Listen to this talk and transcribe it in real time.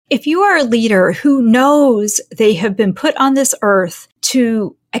If you are a leader who knows they have been put on this earth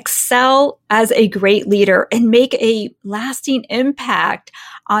to excel as a great leader and make a lasting impact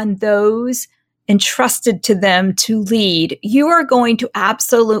on those entrusted to them to lead, you are going to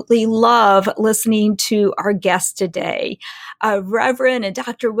absolutely love listening to our guest today. Reverend and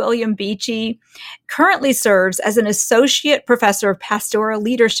Dr. William Beachy currently serves as an associate professor of pastoral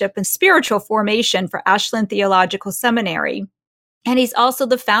leadership and spiritual formation for Ashland Theological Seminary. And he's also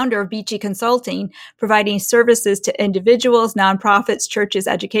the founder of Beachy Consulting, providing services to individuals, nonprofits, churches,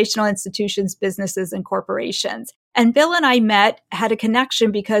 educational institutions, businesses, and corporations. And Bill and I had a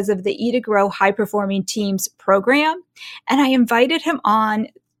connection because of the Eat to Grow High Performing Teams program. And I invited him on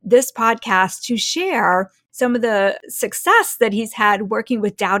this podcast to share some of the success that he's had working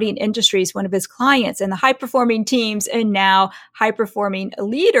with Doubting Industries, one of his clients, and the high performing teams and now high performing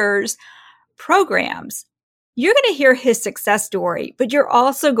leaders programs. You're going to hear his success story, but you're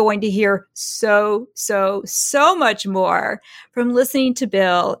also going to hear so much more from listening to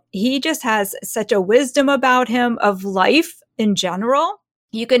Bill. He just has such a wisdom about him of life in general.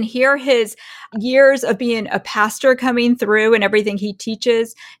 You can hear his years of being a pastor coming through and everything he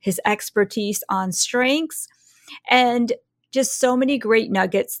teaches, his expertise on strengths, and just so many great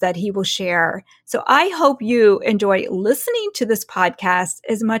nuggets that he will share. So I hope you enjoy listening to this podcast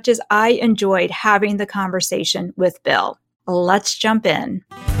as much as I enjoyed having the conversation with Bill. Let's jump in.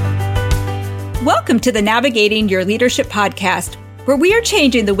 Welcome to the Navigating Your Leadership podcast, where we are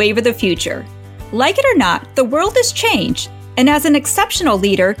changing the wave of the future. Like it or not, the world has changed. And as an exceptional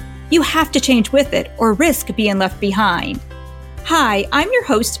leader, you have to change with it or risk being left behind. Hi, I'm your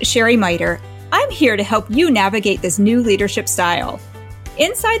host, Sherry Miter. I'm here to help you navigate this new leadership style.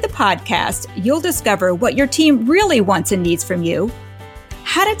 Inside the podcast, you'll discover what your team really wants and needs from you,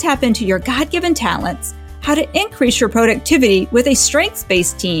 how to tap into your God-given talents, how to increase your productivity with a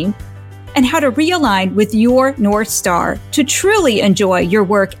strengths-based team, and how to realign with your North Star to truly enjoy your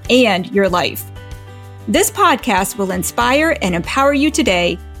work and your life. This podcast will inspire and empower you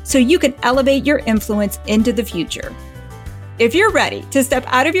today so you can elevate your influence into the future. If you're ready to step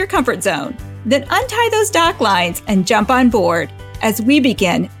out of your comfort zone, then untie those dock lines and jump on board as we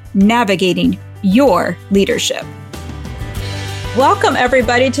begin navigating your leadership. Welcome,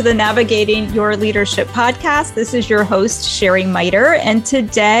 everybody, to the Navigating Your Leadership podcast. This is your host, Sherry Miter, and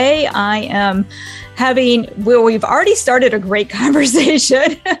today I am we've already started a great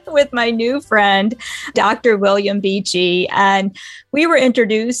conversation with my new friend, Dr. William Beachy, and we were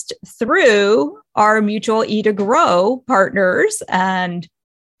introduced through our mutual Eat to Grow partners and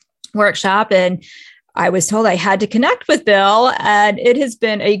workshop, and I was told I had to connect with Bill, and it has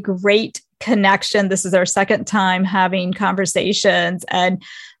been a great connection. This is our second time having conversations, and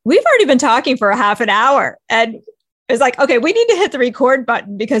we've already been talking for a half an hour, and it's like, okay, we need to hit the record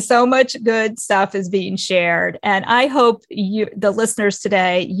button because so much good stuff is being shared. And I hope you, the listeners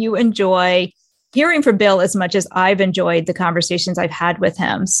today, you enjoy hearing from Bill as much as I've enjoyed the conversations I've had with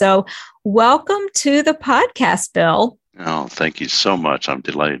him. So welcome to the podcast, Bill. Oh, thank you so much. I'm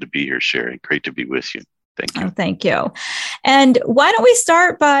delighted to be here, Sherry. Great to be with you. Thank you. Oh, thank you. And why don't we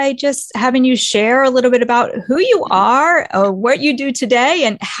start by just having you share a little bit about who you are, or what you do today,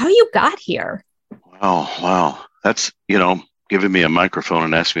 and how you got here? Wow. That's, giving me a microphone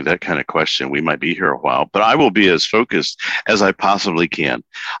and asking me that kind of question. We might be here a while, but I will be as focused as I possibly can.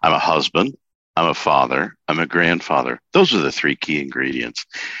 I'm a husband. I'm a father. I'm a grandfather. Those are the three key ingredients.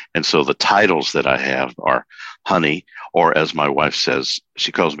 And so the titles that I have are honey, or as my wife says,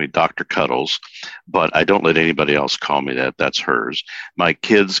 she calls me Dr. Cuddles, but I don't let anybody else call me that. That's hers. My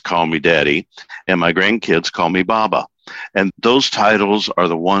kids call me Daddy, and my grandkids call me Baba. And those titles are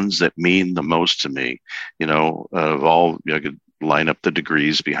the ones that mean the most to me. Of all, I could line up the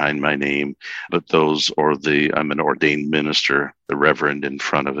degrees behind my name, but I'm an ordained minister, the Reverend in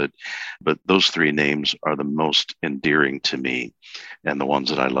front of it. But those three names are the most endearing to me and the ones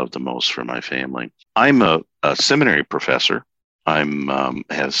that I love the most for my family. I'm a seminary professor.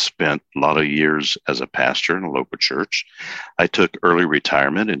 Have spent a lot of years as a pastor in a local church. I took early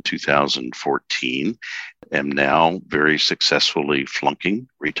retirement in 2014. Am now very successfully flunking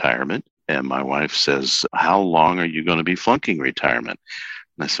retirement. And my wife says, "How long are you going to be flunking retirement?"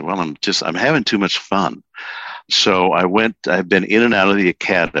 And I said, "Well, I'm having too much fun." So I've been in and out of the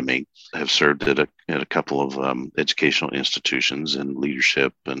academy. Have served at a couple of educational institutions in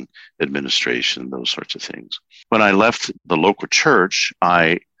leadership and administration, those sorts of things. When I left the local church,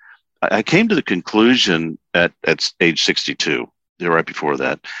 I came to the conclusion at age 62 right before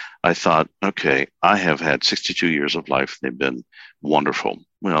that, I thought, okay, I have had 62 years of life. They've been wonderful.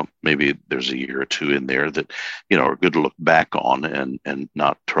 Well, maybe there's a year or two in there that, are good to look back on and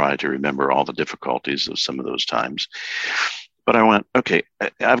not try to remember all the difficulties of some of those times. But I went, okay,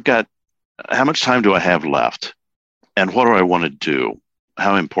 I've got, how much time do I have left? And what do I want to do?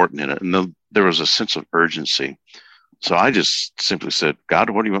 How important in it? And there was a sense of urgency. So I just simply said, God,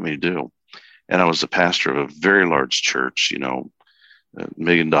 what do you want me to do? And I was the pastor of a very large church, $1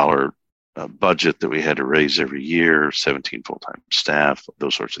 million budget that we had to raise every year, 17 full-time staff,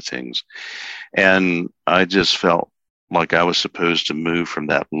 those sorts of things. And I just felt like I was supposed to move from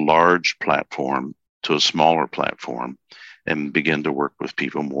that large platform to a smaller platform and begin to work with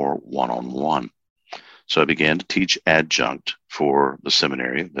people more one-on-one. So I began to teach adjunct for the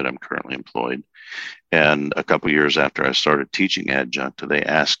seminary that I'm currently employed. And a couple of years after I started teaching adjunct, they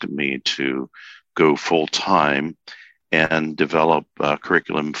asked me to go full-time and develop a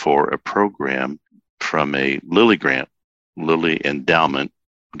curriculum for a program from a Lilly grant. Lilly Endowment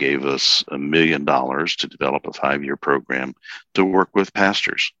gave us $1 million to develop a 5-year program to work with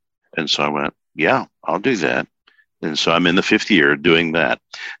pastors. And so I went, yeah, I'll do that. And so I'm in the 5th year doing that.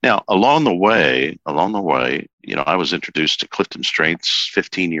 Now, along the way, I was introduced to Clifton Strengths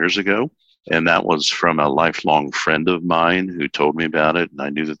 15 years ago. And that was from a lifelong friend of mine who told me about it. And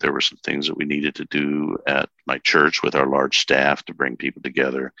I knew that there were some things that we needed to do at my church with our large staff to bring people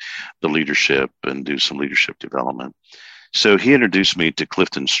together, the leadership, and do some leadership development. So he introduced me to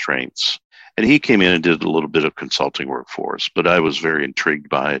Clifton Strengths. And he came in and did a little bit of consulting work for us, but I was very intrigued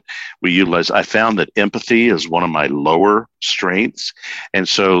by it. I found that empathy is one of my lower strengths. And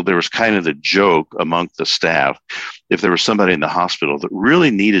so there was kind of the joke among the staff, if there was somebody in the hospital that really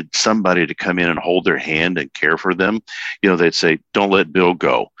needed somebody to come in and hold their hand and care for them, they'd say, don't let Bill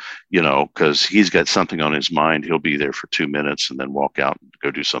go, because he's got something on his mind. He'll be there for 2 minutes and then walk out and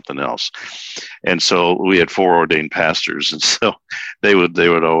go do something else. And so we had 4 ordained pastors. And so they would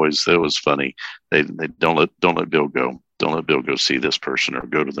always, that was funny. They don't let Bill go. Don't let Bill go see this person or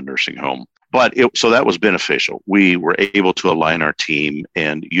go to the nursing home. But so that was beneficial. We were able to align our team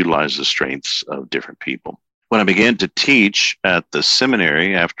and utilize the strengths of different people. When I began to teach at the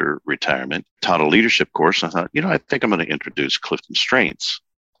seminary after retirement, taught a leadership course, I thought, I think I'm going to introduce Clifton Strengths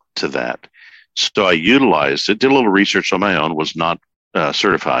to that. So I utilized it, did a little research on my own, was not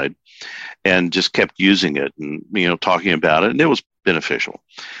certified, and just kept using it and, talking about it. And it was beneficial.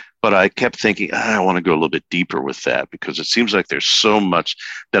 But I kept thinking, I want to go a little bit deeper with that because it seems like there's so much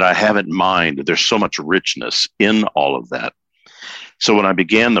that I have in mind. There's so much richness in all of that. So when I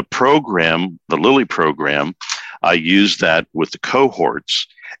began the program, the Lilly program, I used that with the cohorts,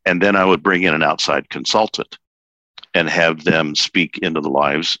 and then I would bring in an outside consultant and have them speak into the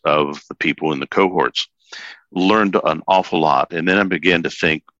lives of the people in the cohorts. Learned an awful lot. And then I began to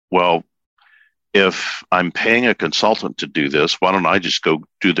think, well, if I'm paying a consultant to do this, why don't I just go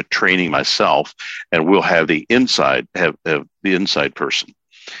do the training myself, and we'll have the inside person,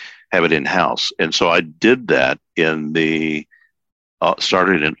 have it in-house. And so I did that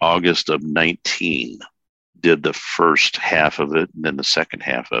started in August of 19, did the first half of it, and then the second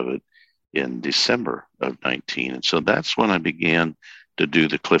half of it in December of 19. And so that's when I began to do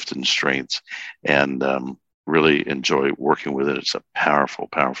the Clifton Strengths, and really enjoy working with it. It's a powerful,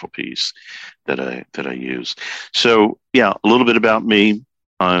 powerful piece that I use. So yeah, a little bit about me.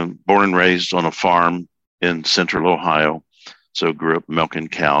 I'm born and raised on a farm in central Ohio. So grew up milking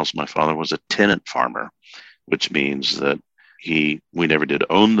cows. My father was a tenant farmer, which means that we never did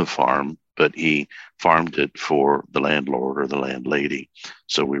own the farm, but he farmed it for the landlord or the landlady.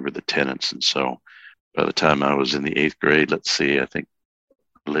 So we were the tenants. And so by the time I was in the 8th grade, I think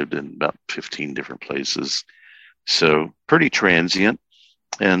I lived in about 15 different places. So pretty transient.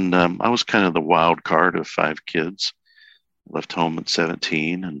 And I was kind of the wild card of 5 kids. Left home at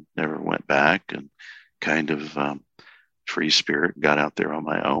 17 and never went back, and kind of free spirit, got out there on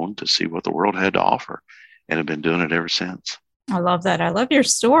my own to see what the world had to offer, and have been doing it ever since. I love that. I love your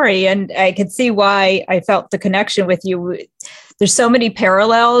story. And I could see why I felt the connection with you. There's so many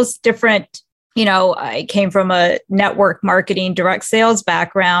parallels, different, I came from a network marketing, direct sales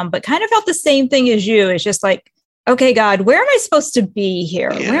background, but kind of felt the same thing as you. It's just like, okay, God, where am I supposed to be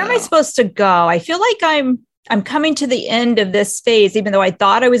here? Yeah. Where am I supposed to go? I feel like I'm coming to the end of this phase, even though I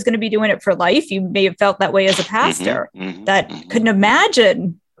thought I was going to be doing it for life. You may have felt that way as a pastor, that couldn't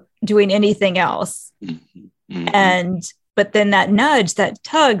imagine doing anything else. But then that nudge, that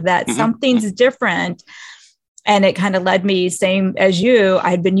tug, that something's different. And it kind of led me, same as you,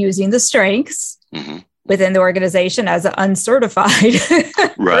 I had been using the strengths within the organization as an uncertified person.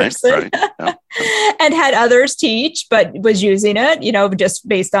 Right. Yeah. and had others teach, but was using it, just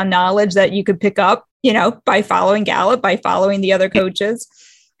based on knowledge that you could pick up, by following Gallup, by following the other coaches.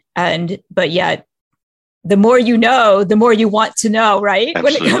 But yet, the more you know, the more you want to know, right?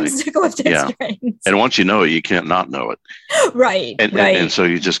 Absolutely. When it comes to Clifton Strengths. And once you know it, you can't not know it. Right. And so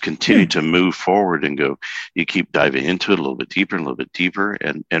you just continue to move forward and go, you keep diving into it a little bit deeper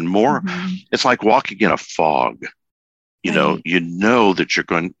and more. Mm-hmm. It's like walking in a fog. You know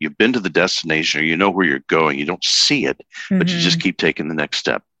that you've been to the destination, or you know where you're going. You don't see it, but you just keep taking the next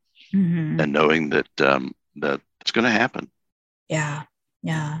step and knowing that that it's going to happen. Yeah.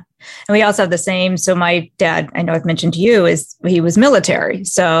 Yeah. And we also have the same. So my dad, I know I've mentioned to you, he was military.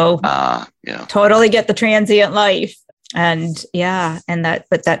 So totally get the transient life. And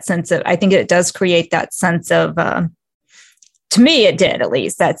that sense of, I think it does create that sense of, to me, it did, at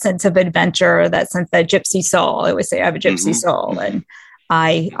least, that sense of adventure, that sense, that gypsy soul. I always say I have a gypsy soul, and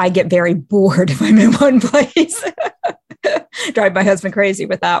I get very bored if I'm in one place. Drive my husband crazy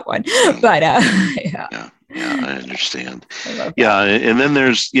with that one. But I understand. Yeah. And then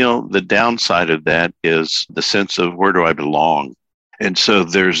there's, the downside of that is the sense of, where do I belong? And so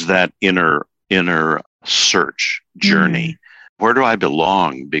there's that inner search journey. Where do I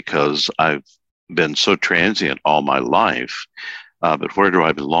belong? Because I've been so transient all my life, but where do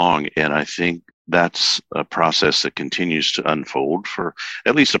I belong? And I think that's a process that continues to unfold for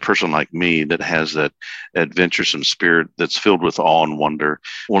at least a person like me that has that adventuresome spirit that's filled with awe and wonder.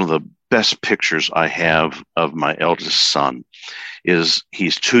 One of the best pictures I have of my eldest son is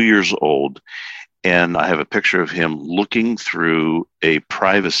he's 2 years old, and I have a picture of him looking through a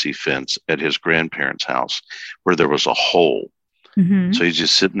privacy fence at his grandparents' house where there was a hole. Mm-hmm. So he's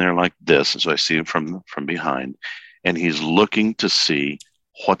just sitting there like this. And so I see him from behind, and he's looking to see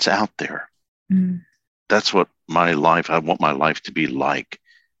what's out there. Mm. That's what I want my life to be like.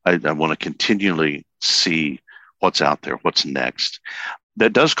 I want to continually see what's out there, what's next.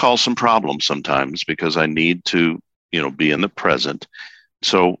 That does cause some problems sometimes, because I need to, be in the present.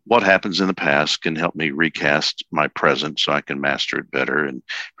 So what happens in the past can help me recast my present so I can master it better and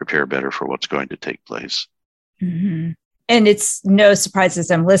prepare better for what's going to take place. Mm-hmm. And it's no surprise as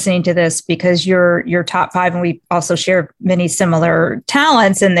I'm listening to this, because your top 5, and we also share many similar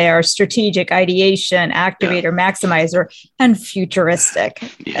talents in there: strategic, ideation, activator, maximizer, and futuristic,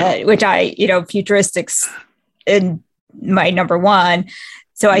 which futuristic's in my number 1.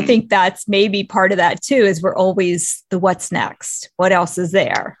 So I think that's maybe part of that too, is we're always the what's next. What else is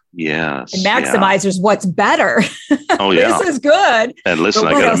there? Yes. And maximizers, what's better? Oh, yeah. This is good. And listen,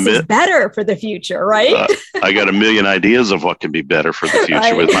 what else is better for the future, right? I got a million ideas of what can be better for the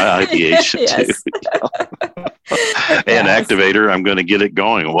future with my ideation too. And activator, I'm going to get it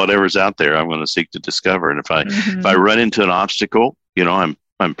going. Whatever's out there, I'm going to seek to discover. And if I run into an obstacle,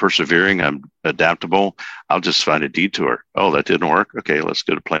 I'm persevering, I'm adaptable, I'll just find a detour. Oh, that didn't work. Okay, let's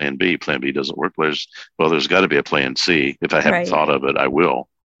go to plan B. Plan B doesn't work. There's got to be a plan C. If I haven't thought of it, I will.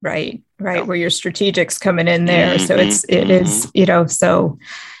 Right. Where your strategics coming in there. So it is, so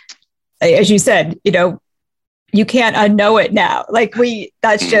as you said, you can't unknow it now. Like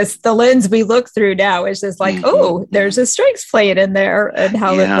that's just the lens we look through now. Is just like, oh, there's a strengths playing in there, and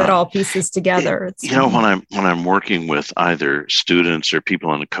how that all pieces together. When I'm working with either students or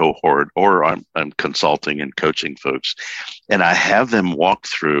people in a cohort, or I'm consulting and coaching folks, and I have them walk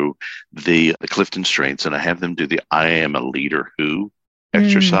through the Clifton Strengths, and I have them do the I am a leader who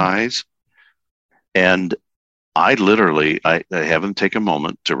exercise. And I literally have them take a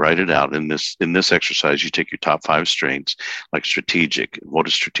moment to write it out. In this exercise, you take your top 5 strengths, like strategic. What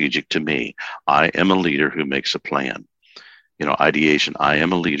is strategic to me? I am a leader who makes a plan. Ideation. I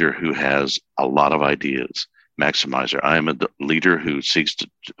am a leader who has a lot of ideas. Maximizer. I am a leader who seeks to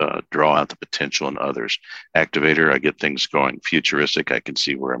draw out the potential in others. Activator. I get things going. Futuristic. I can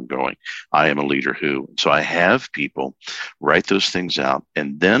see where I'm going. I am a leader who. So I have people write those things out,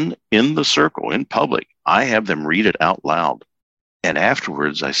 and then in the circle, in public, I have them read it out loud. And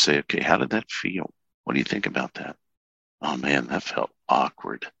afterwards I say, okay, how did that feel? What do you think about that? Oh man, that felt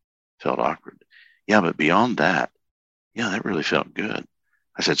awkward. Yeah, but beyond that, that really felt good.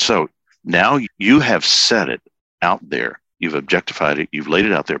 I said, so now you have said it out there. You've objectified it. You've laid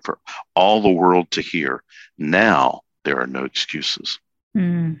it out there for all the world to hear. Now there are no excuses.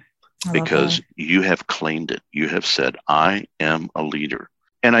 Because you have claimed it. You have said, I am a leader.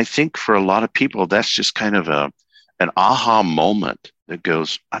 And I think for a lot of people, that's just kind of an aha moment that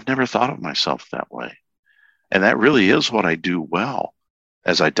goes, I've never thought of myself that way. And that really is what I do well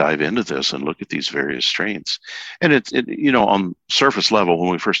as I dive into this and look at these various strengths. And it on surface level, when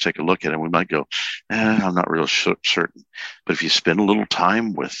we first take a look at it, we might go, I'm not real certain. But if you spend a little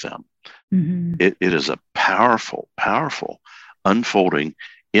time with them Mm-hmm. It is a powerful, powerful unfolding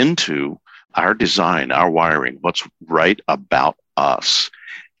into our design, our wiring, what's right about us.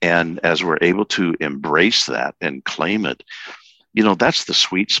 And as we're able to embrace that and claim it, that's the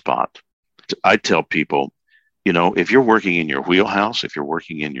sweet spot. I tell people, if you're working in your wheelhouse, if you're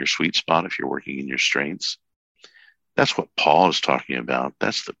working in your sweet spot, if you're working in your strengths, that's what Paul is talking about.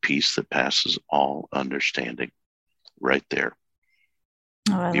 That's the peace that passes all understanding right there.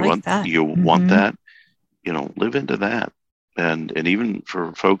 Oh, I like that. You want that, live into that. And even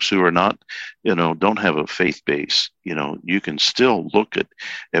for folks who are not, don't have a faith base, you can still look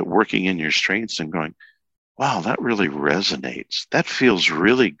at working in your strengths and going, wow, that really resonates. That feels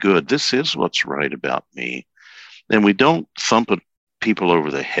really good. This is what's right about me. And we don't thump people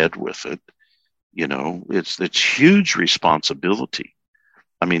over the head with it. It's huge responsibility.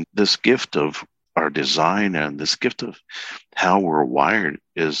 I mean, this gift of our design and this gift of how we're wired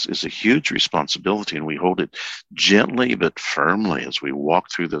is a huge responsibility, and we hold it gently but firmly as we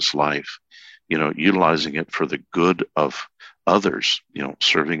walk through this life, utilizing it for the good of others,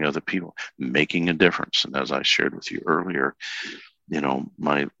 serving other people, making a difference. And as I shared with you earlier,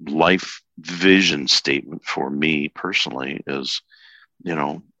 my life vision statement for me personally is,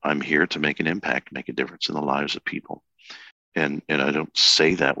 I'm here to make an impact, make a difference in the lives of people. And I don't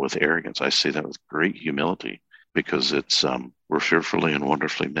say that with arrogance. I say that with great humility, because it's we're fearfully and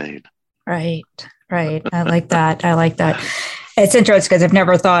wonderfully made. Right. I like that. It's interesting because I've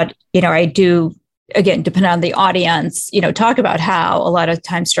never thought, I do, again, depending on the audience, talk about how a lot of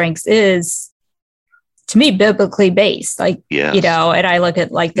times strengths is, to me, biblically based. Like, yes. And I look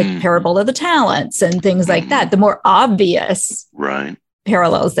at like the parable of the talents and things like that, the more obvious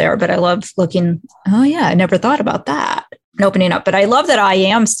parallels there. But I love looking, oh yeah, I never thought about that. Opening up. But I love that I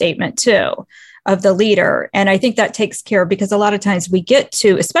am statement too of the leader. And I think that takes care, because a lot of times we get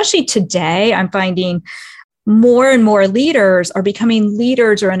to, especially today, I'm finding more and more leaders are becoming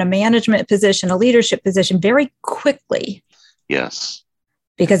leaders or in a management position, a leadership position very quickly. Yes.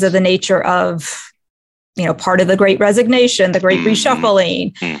 Because of the nature of, part of the great resignation, the great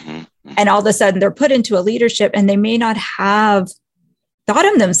reshuffling. And all of a sudden they're put into a leadership and they may not have thought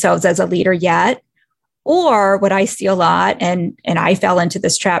of themselves as a leader yet. Or what I see a lot, and I fell into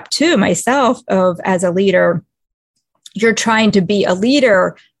this trap too myself, of as a leader, you're trying to be a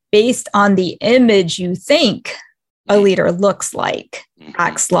leader based on the image you think a leader looks like,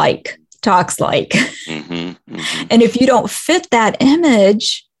 acts like, talks like. And if you don't fit that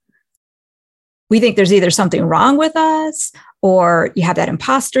image, we think there's either something wrong with us or you have that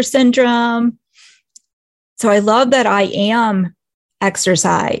imposter syndrome. So I love that I am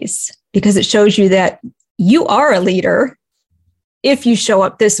exercise, because it shows you that you are a leader. If you show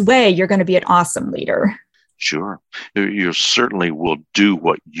up this way, you're going to be an awesome leader. Sure. You certainly will do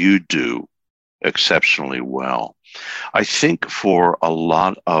what you do exceptionally well. I think for a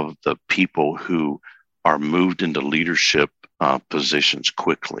lot of the people who are moved into leadership positions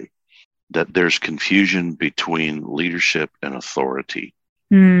quickly, that there's confusion between leadership and authority.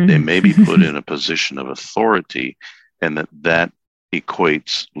 They may be put in a position of authority, and that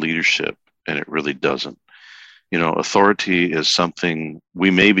equates leadership, and it really doesn't. Authority is something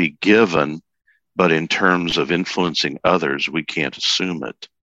we may be given, but in terms of influencing others, we can't assume it.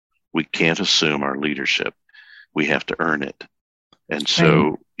 We can't assume our leadership. We have to earn it. And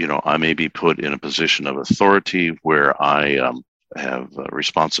so, I may be put in a position of authority where I have a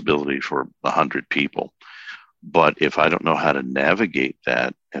responsibility for 100 people. But if I don't know how to navigate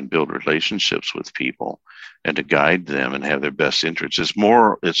that and build relationships with people and to guide them and have their best interests, it's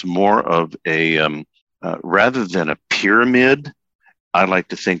more of a, rather than a pyramid, I like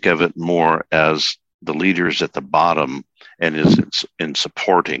to think of it more as the leaders at the bottom and is in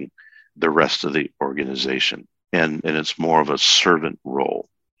supporting the rest of the organization. And it's more of a servant role.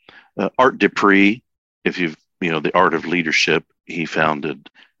 Art Dupree, if you've, The Art of Leadership, he founded,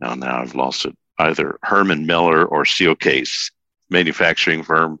 now I've lost it, either Herman Miller or Steel Case manufacturing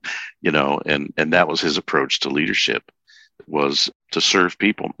firm, and that was his approach to leadership, was to serve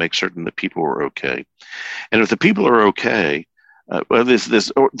people, make certain that people were okay. And if the people are okay,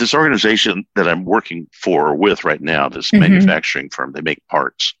 this organization that I'm working for or with right now, this manufacturing firm, they make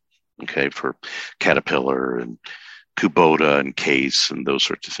parts, for Caterpillar and Kubota and Case and those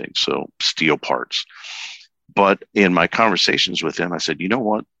sorts of things. So steel parts. But in my conversations with them, I said, you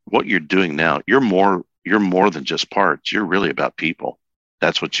know what you're doing now, you're more than just parts. You're really about people.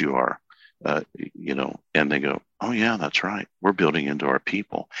 That's what you are. And they go, oh yeah, that's right. We're building into our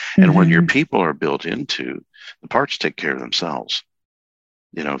people. And when your people are built into, the parts take care of themselves.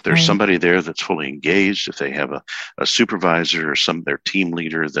 If there's somebody there that's fully engaged, if they have a supervisor or their team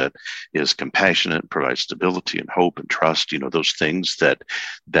leader that is compassionate, provides stability and hope and trust, those things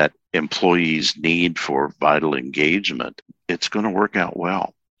that employees need for vital engagement, it's going to work out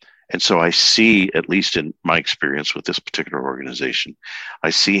well. And so I see, at least in my experience with this particular organization, I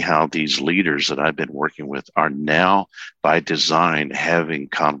see how these leaders that I've been working with are now, by design, having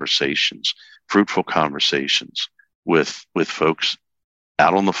conversations, fruitful conversations with folks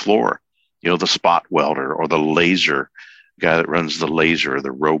out on the floor, the spot welder or the laser guy that runs the laser or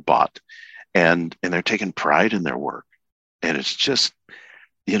the robot. And they're taking pride in their work. And it's just,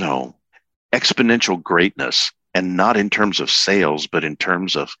 exponential greatness, and not in terms of sales, but in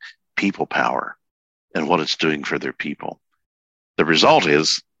terms of people power and what it's doing for their people. The result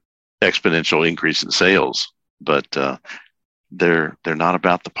is exponential increase in sales, but they're not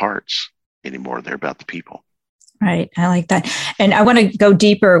about the parts anymore. They're about the people. Right. I like that. And I want to go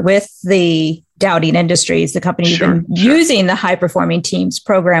deeper with the Dowding Industries, the company you've been using the high performing teams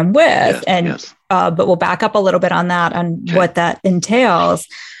program with. But we'll back up a little bit on that, what that entails.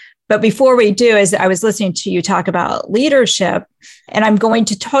 But before we do, as I was listening to you talk about leadership, and I'm going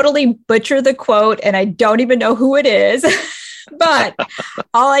to totally butcher the quote, and I don't even know who it is, but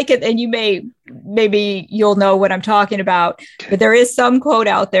all I can, and maybe you'll know what I'm talking about, but there is some quote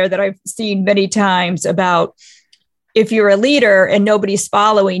out there that I've seen many times about, if you're a leader and nobody's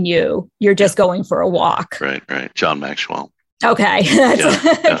following you, you're just going for a walk. Right. John Maxwell. Okay.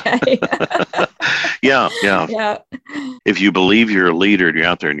 Okay. Yeah. If you believe you're a leader and you're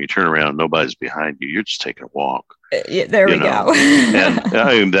out there and you turn around and nobody's behind you, you're just taking a walk. There we go. And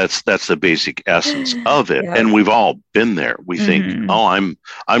I mean, that's the basic essence of it. Yeah. And we've all been there. We think, I'm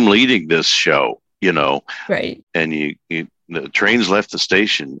leading this show, Right. And the train's left the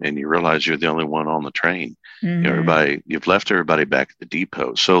station and you realize you're the only one on the train. You've left everybody back at the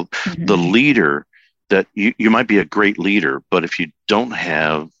depot. So the leader, that you might be a great leader, but if you don't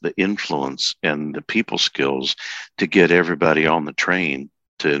have the influence and the people skills to get everybody on the train,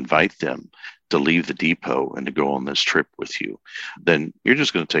 to invite them to leave the depot and to go on this trip with you, then you're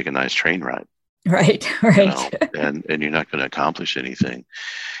just going to take a nice train ride. Right. And you're not going to accomplish anything.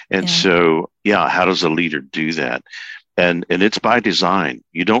 And so, how does a leader do that? And it's by design.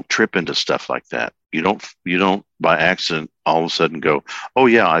 You don't trip into stuff like that. You don't by accident all of a sudden go, oh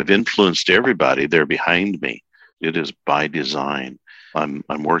yeah, I've influenced everybody. They're behind me. It is by design. I'm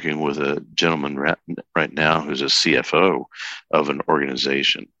working with a gentleman right now who's a CFO of an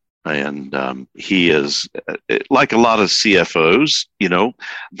organization. And he is, like a lot of CFOs,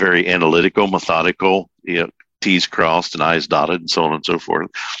 very analytical, methodical, T's crossed and I's dotted and so on and so forth.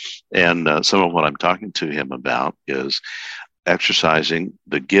 And some of what I'm talking to him about is exercising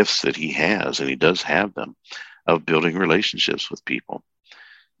the gifts that he has, and he does have them, of building relationships with people,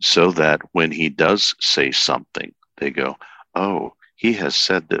 so that when he does say something, they go, oh, he has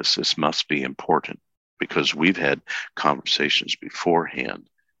said this. This must be important, because we've had conversations beforehand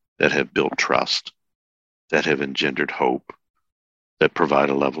that have built trust, that have engendered hope, that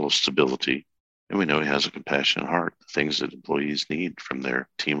provide a level of stability. And we know he has a compassionate heart, the things that employees need from their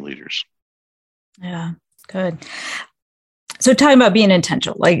team leaders. Yeah, good. So talking about being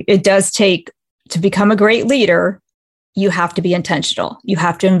intentional, like it does take, to become a great leader, you have to be intentional. You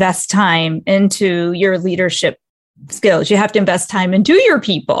have to invest time into your leadership skills. You have to invest time into your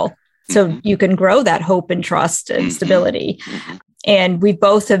people so you can grow that hope and trust and stability. And we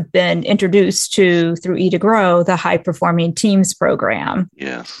both have been introduced to, through Eat to Grow, the high performing teams program.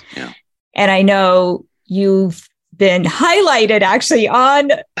 Yes. Yeah. And I know you've been highlighted actually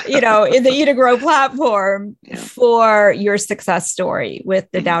on, in the Eat to Grow platform for your success story with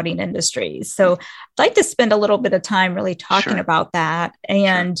the Dowding Industries. So I'd like to spend a little bit of time really talking about that.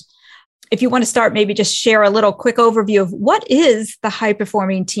 And if you want to start, maybe just share a little quick overview of what is the High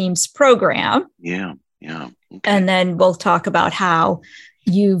Performing Teams program. Yeah. Okay. And then we'll talk about how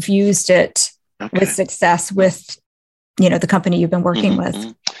you've used it with success with, the company you've been working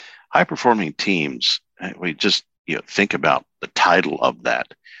with. High Performing Teams, we just think about the title of that.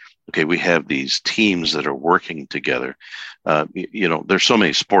 Okay, we have these teams that are working together. There's so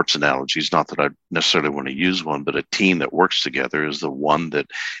many sports analogies, not that I necessarily want to use one, but a team that works together is the one that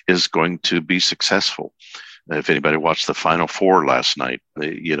is going to be successful. If anybody watched the Final Four last night,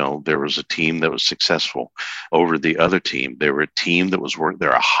 there was a team that was successful over the other team. They were a team that was working.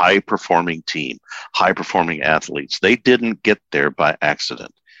 They're a high-performing team, high-performing athletes. They didn't get there by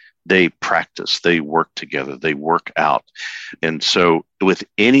accident. They practice, they work together, they work out. And so with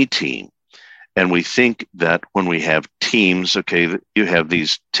any team, And we think that when we have teams, okay, that you have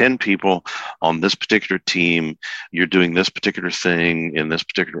these 10 people on this particular team, you're doing this particular thing in this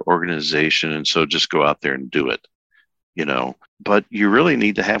particular organization. And so just go out there and do it, but you really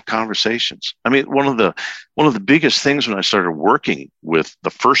need to have conversations. I mean, one of the biggest things when I started working with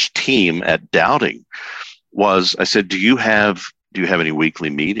the first team at Doubting was I said, do you have any weekly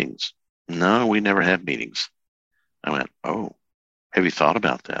meetings? No, we never have meetings. I went, oh, have you thought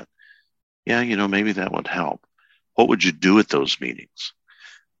about that? Yeah, maybe that would help. What would you do at those meetings?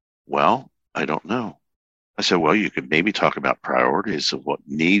 Well, I don't know. I said, well, you could maybe talk about priorities of what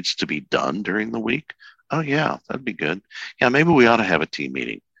needs to be done during the week. Oh, yeah, that'd be good. Yeah, maybe we ought to have a team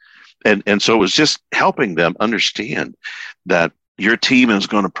meeting. And so it was just helping them understand that your team is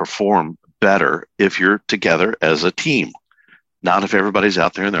going to perform better if you're together as a team, not if everybody's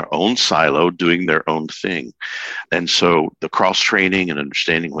out there in their own silo doing their own thing. And so the cross-training and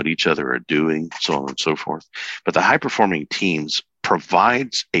understanding what each other are doing, so on and so forth. But the high-performing teams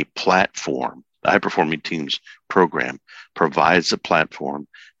provides a platform. The high-performing teams program provides a platform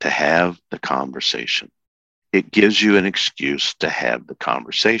to have the conversation. It gives you an excuse to have the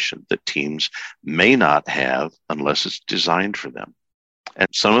conversation that teams may not have unless it's designed for them. And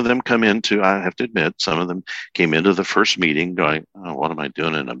some of them come into, I have to admit, some of them came into the first meeting going, oh, what am I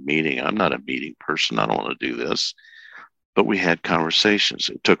doing in a meeting? I'm not a meeting person. I don't want to do this. But we had conversations.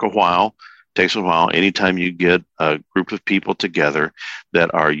 It took a while, takes a while. Anytime you get a group of people together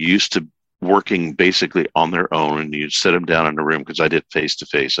that are used to working basically on their own, and you sit them down in a room, because I did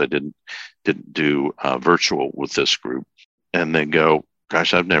face-to-face. I didn't do virtual with this group, and then go,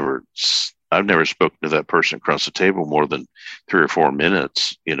 gosh, I've never spoken to that person across the table more than 3 or 4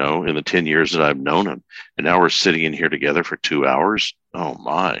 minutes, in the 10 years that I've known him. And now we're sitting in here together for 2 hours. Oh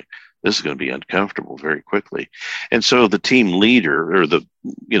my, this is going to be uncomfortable very quickly. And so the team leader or the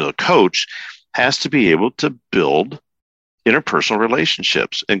coach has to be able to build interpersonal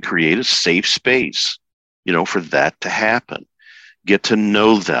relationships and create a safe space, for that to happen. Get to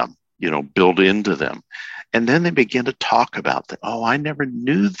know them, build into them. And then they begin to talk about that. Oh, I never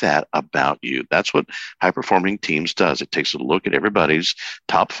knew that about you. That's what high-performing teams does. It takes a look at everybody's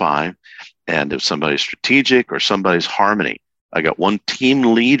top 5. And if somebody's strategic or somebody's harmony. I got one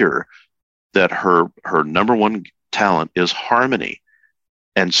team leader that her number one talent is harmony.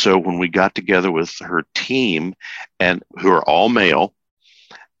 And so when we got together with her team, and who are all male,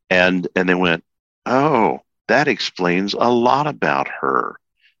 and they went, oh, that explains a lot about her,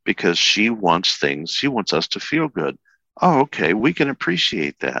 because she wants us to feel good. Oh, okay, we can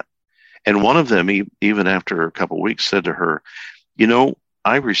appreciate that. And one of them, even after a couple of weeks, said to her,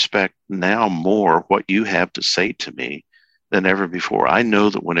 I respect now more what you have to say to me than ever before. I know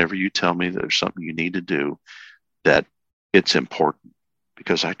that whenever you tell me there's something you need to do, that it's important,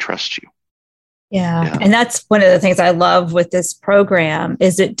 because I trust you. Yeah. And that's one of the things I love with this program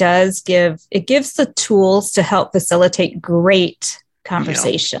is it gives the tools to help facilitate great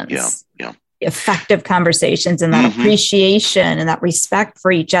conversations, effective conversations, and that appreciation and that respect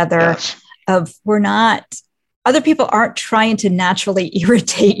for each other. Yes. Other people aren't trying to naturally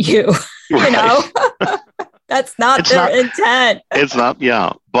irritate you, right. That's not their intent. It's not,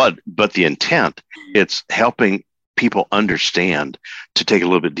 but the intent, it's helping people understand to take a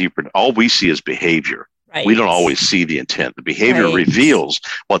little bit deeper. All we see is behavior. Right. We don't always see the intent. The behavior reveals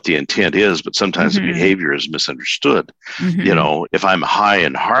what the intent is, but sometimes the behavior is misunderstood. If I'm high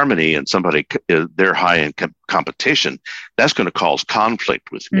in harmony and somebody, they're high in competition, that's going to cause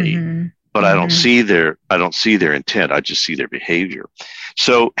conflict with me. But I don't see their intent. I just see their behavior.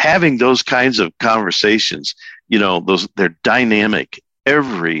 So having those kinds of conversations, they're dynamic.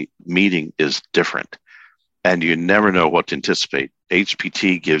 Every meeting is different, and you never know what to anticipate.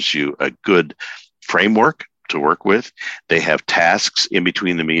 HPT gives you a good framework to work with. They have tasks in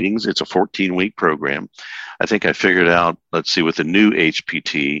between the meetings. It's a 14-week program. I think I figured out, with the new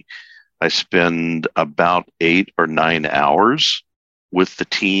HPT, I spend about 8 or 9 hours with the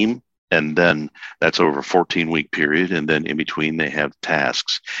team. And then that's over a 14-week period. And then in between, they have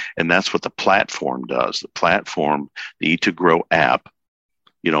tasks. And that's what the platform does. The platform, the Eat2Grow app,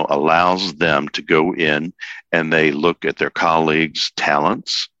 allows them to go in and they look at their colleagues'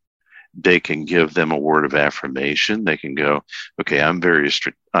 talents. They can give them a word of affirmation. They can go, okay, I'm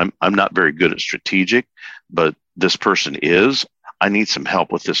not very good at strategic, but this person is. I need some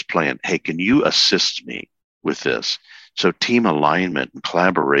help with this plan. Hey, can you assist me with this? So team alignment and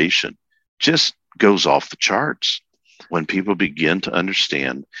collaboration just goes off the charts when people begin to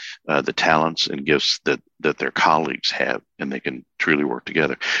understand the talents and gifts that their colleagues have, and they can truly work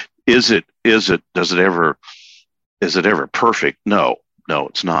together. Is it ever perfect? No,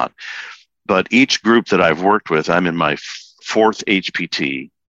 it's not. But each group that I've worked with, I'm in my fourth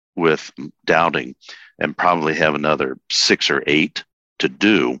HPT with doubting, and probably have another 6 or 8 to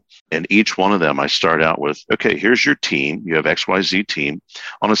do. And each one of them, I start out with, okay, here's your team. You have XYZ team.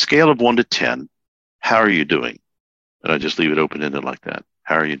 On a scale of 1 to 10, how are you doing? And I just leave it open-ended like that.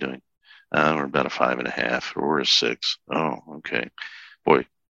 How are you doing? We're about a 5.5, or we're a 6. Oh, okay. Boy,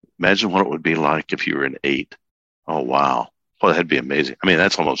 imagine what it would be like if you were an 8. Oh, wow. Well, that'd be amazing. I mean,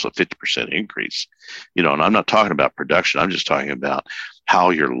 that's almost a 50% increase, and I'm not talking about production. I'm just talking about how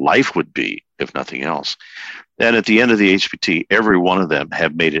your life would be, if nothing else. And at the end of the HPT, every one of them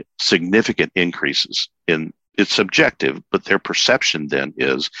have made it significant increases in. It's subjective, but their perception then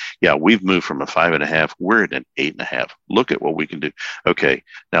is, yeah, we've moved from a 5.5, we're at an 8.5. Look at what we can do. Okay,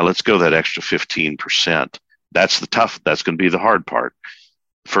 now let's go that extra 15%. That's going to be the hard part.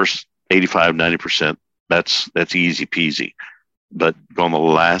 First 85, 90%, that's easy peasy. But on the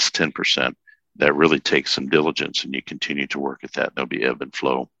last 10%, that really takes some diligence, and you continue to work at that. There'll be ebb and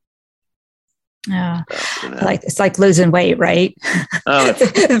flow. Yeah, it's like losing weight, right?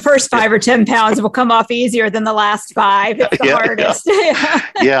 The first 5 or 10 pounds will come off easier than the last 5. It's the hardest.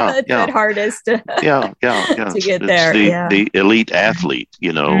 The hardest. To get there. The elite athlete,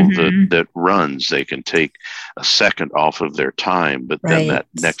 that runs, they can take a second off of their time, but then that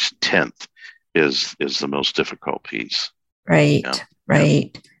next 10th is the most difficult piece. Right.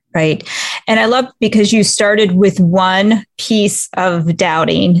 And I love, because you started with one piece of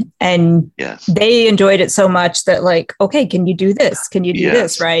doubting, and they enjoyed it so much that, like, okay, can you do this? Can you do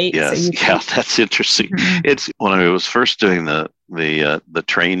this? Right. Yes. So that's interesting. Mm-hmm. It's when I was first doing the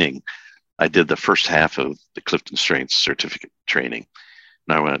training, I did the first half of the Clifton Strengths certificate training.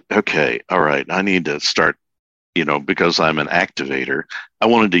 And I went, okay, all right, I need to start, because I'm an activator, I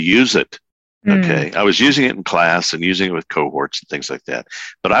wanted to use it. Okay. I was using it in class and using it with cohorts and things like that,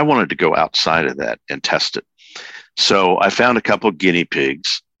 but I wanted to go outside of that and test it. So I found a couple of guinea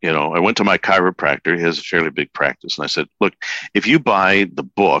pigs. I went to my chiropractor. He has a fairly big practice. And I said, look, if you buy the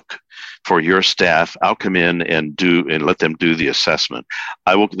book for your staff, I'll come in and let them do the assessment.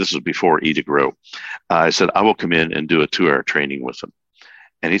 This was before Eat to Grow. I said, I will come in and do a 2-hour training with them.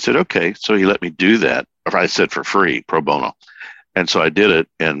 And he said, okay. So he let me do that. Or I said, for free, pro bono. And so I did it.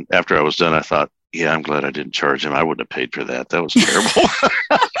 And after I was done, I thought, yeah, I'm glad I didn't charge him. I wouldn't have paid for that. That was terrible.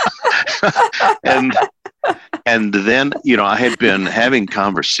 And then, I had been having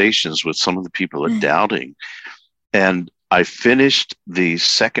conversations with some of the people at Doubting, and I finished the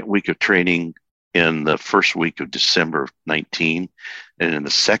second week of training in the first week of December of 19. And in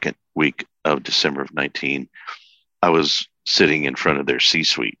the second week of December of 19, I was sitting in front of their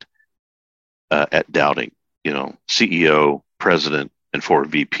C-suite at Doubting, CEO, president, and 4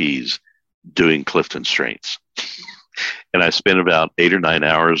 VPs doing Clifton Strengths. And I spent about 8 or 9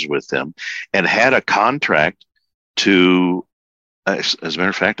 hours with them and had a contract to, as a matter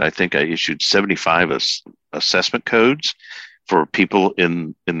of fact, I think I issued 75 assessment codes for people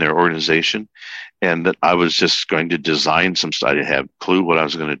in their organization. And that I was just going to design some stuff. I didn't have a clue what I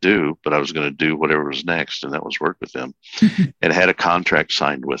was going to do, but I was going to do whatever was next. And that was work with them. And had a contract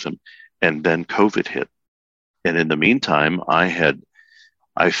signed with them. And then COVID hit. And in the meantime, I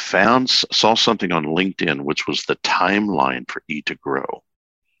saw something on LinkedIn, which was the timeline for Eat to Grow.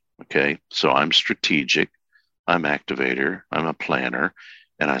 Okay. So I'm strategic, I'm activator, I'm a planner.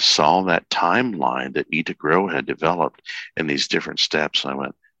 And I saw that timeline that Eat to Grow had developed in these different steps. And I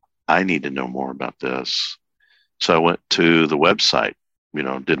went, I need to know more about this. So I went to the website,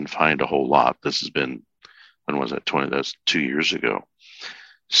 didn't find a whole lot. This has been, when was that? That's 2 years ago.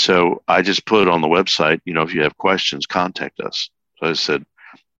 So I just put on the website, if you have questions, contact us. So I said,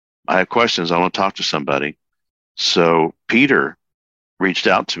 I have questions. I want to talk to somebody. So Peter reached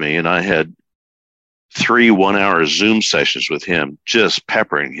out to me, and I had 3 1-hour Zoom sessions with him, just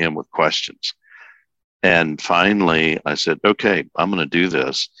peppering him with questions. And finally I said, okay, I'm going to do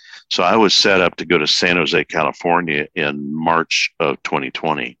this. So I was set up to go to San Jose, California in March of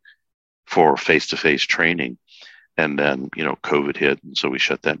 2020 for face-to-face training. And then, COVID hit, and so we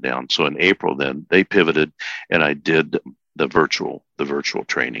shut that down. So in April, then they pivoted, and I did the virtual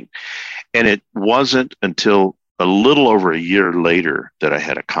training. And it wasn't until a little over a year later that I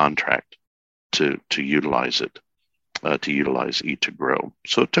had a contract to utilize it, to utilize Eat to Grow.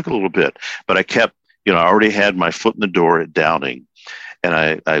 So it took a little bit, but I kept, I already had my foot in the door at Doubting.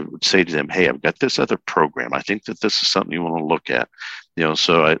 And I would say to them, hey, I've got this other program. I think that this is something you want to look at.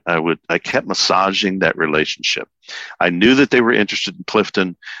 So I kept massaging that relationship. I knew that they were interested in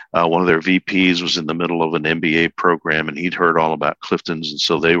Clifton. One of their VPs was in the middle of an MBA program, and he'd heard all about Clifton's. And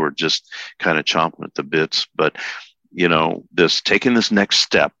so they were just kind of chomping at the bits. But this taking this next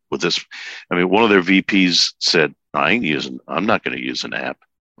step with this. I mean, one of their VPs said, I'm not going to use an app.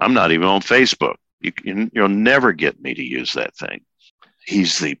 I'm not even on Facebook. You'll never get me to use that thing.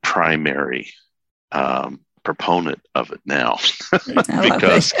 He's the primary proponent of it now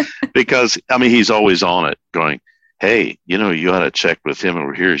because I mean, he's always on it going, hey, you ought to check with him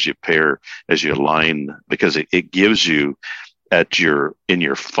over here as you align, because it gives you in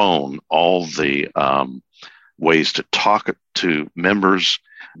your phone all the ways to talk to members,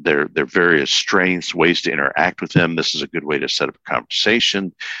 their various strengths, ways to interact with them. This is a good way to set up a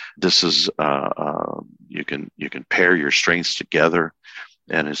conversation. This is you can pair your strengths together,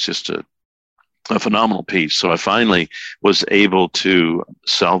 and it's just a phenomenal piece. So I finally was able to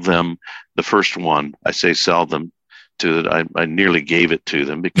sell them the first one. I say sell them to that. I nearly gave it to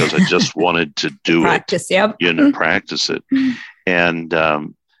them because I just wanted to do practice, it, practice it.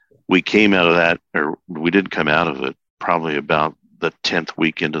 And we came out of that, or we did come out of it probably about the 10th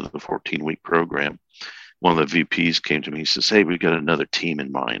week into the 14-week program. One of the VPs came to me, he says, hey, we got another team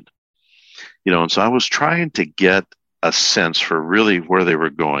in mind. And so I was trying to get a sense for really where they were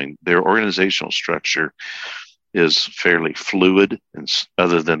going. Their organizational structure is fairly fluid, and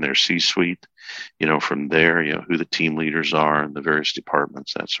other than their C-suite, from there, who the team leaders are and the various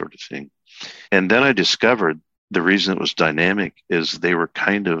departments, that sort of thing. And then I discovered the reason it was dynamic is they were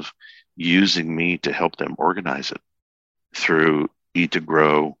kind of using me to help them organize it through Eat to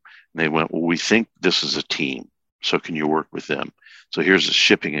Grow. And they went, well, we think this is a team, so can you work with them? So here's the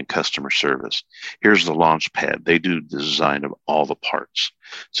shipping and customer service. Here's the launch pad. They do the design of all the parts.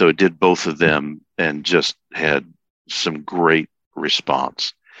 So it did both of them and just had some great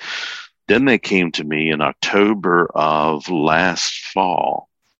response. Then they came to me in October of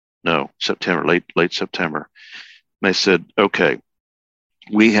September, late September. And they said, okay,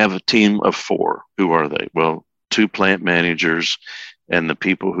 we have a team of 4. Who are they? Well, 2 plant managers and the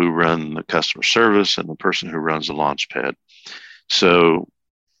people who run the customer service and the person who runs the launch pad. So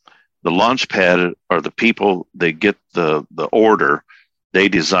the launch pad are the people, they get the order, they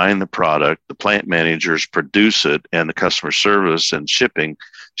design the product, the plant managers produce it, and the customer service and shipping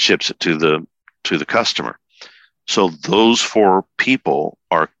ships it to the customer. So those 4 people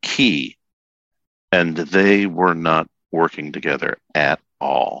are key, and they were not working together at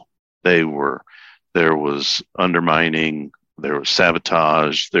all. There was undermining, there was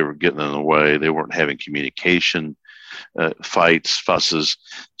sabotage, they were getting in the way, they weren't having communication, fights, fusses.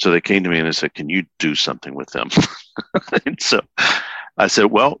 So they came to me and they said, can you do something with them? And so I said,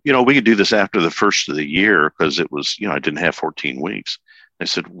 well, we could do this after the first of the year, because it was, I didn't have 14 weeks. They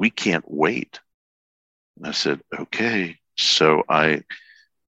said, we can't wait. And I said, okay. So I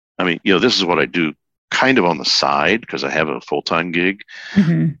mean, this is what I do kind of on the side because I have a full-time gig.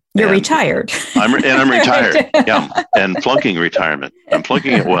 Mm-hmm. You're retired. I'm retired. Yeah. And flunking retirement. I'm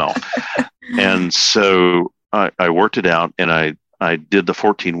flunking it well. And so I worked it out, and I did the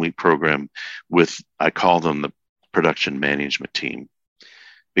 14-week program with, I call them the production management team,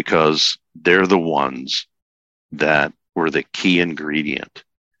 because they're the ones that were the key ingredient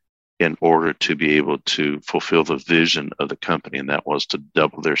in order to be able to fulfill the vision of the company. And that was to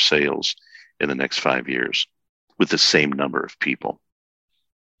double their sales in the next 5 years with the same number of people.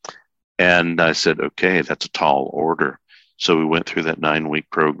 And I said, okay, that's a tall order. So we went through that 9-week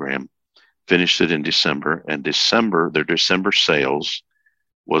program, finished it in December, and their December sales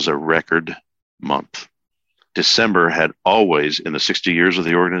was a record month. December had always, in the 60 years of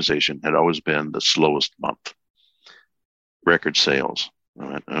the organization, had always been the slowest month. Record sales. I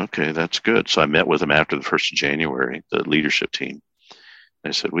went, okay, that's good. So I met with them after the 1st of January, the leadership team.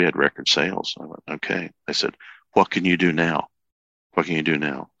 They said, we had record sales. I went, okay. I said, what can you do now? What can you do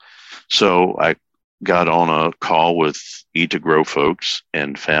now? So I got on a call with Eat to Grow folks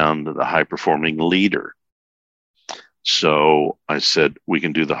and found the high-performing leader. So I said, we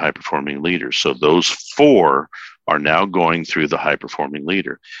can do the high-performing leader. So those 4 are now going through the high-performing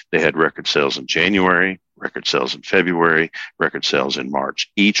leader. They had record sales in January, record sales in February, record sales in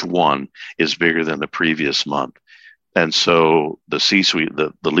March. Each one is bigger than the previous month. And so the C-suite,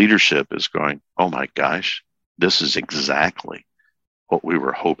 the leadership is going, oh my gosh, this is exactly what we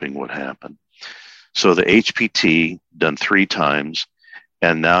were hoping would happen. So the HPT done 3 times,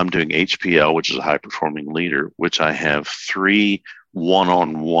 and now I'm doing HPL, which is a high-performing leader, which I have 3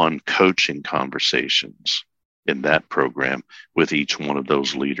 one-on-one coaching conversations in that program with each one of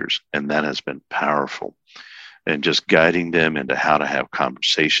those leaders. And that has been powerful. And just guiding them into how to have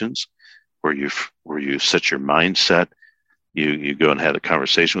conversations where you set your mindset, you go and have the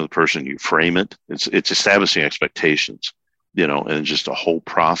conversation with the person, you frame it. It's establishing expectations, and just a whole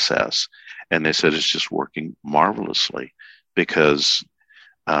process. And they said it's just working marvelously because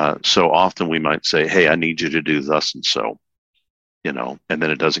so often we might say, hey, I need you to do thus and so, and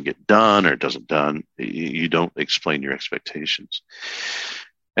then it doesn't get done or it doesn't done. You don't explain your expectations.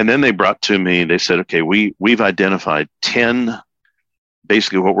 And then they brought to me, they said, okay, we've identified 10,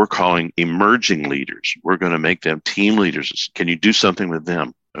 basically what we're calling emerging leaders. We're going to make them team leaders. Can you do something with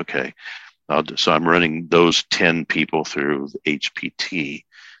them? Okay. So I'm running those 10 people through the HPT.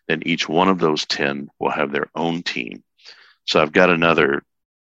 Then each one of those 10 will have their own team. So I've got another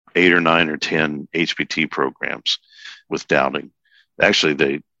 8 or 9 or 10 HPT programs with Dowding.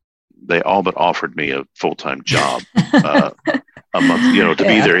 Actually, they all but offered me a full-time job a month, to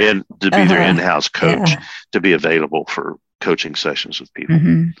be their in-house coach, to be available for coaching sessions with people.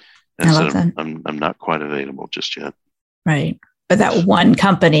 Mm-hmm. And I said, I'm not quite available just yet. Right. But that one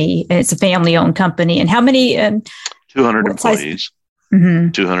company, it's a family-owned company. And how many? 200 employees.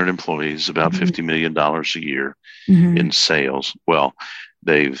 Mm-hmm. 200 employees, about $50 million a year in sales. Well,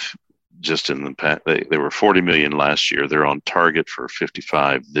 they've just in the past, they were 40 million last year. They're on target for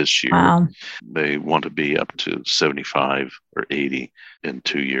 55 this year. Wow. They want to be up to 75 or 80 in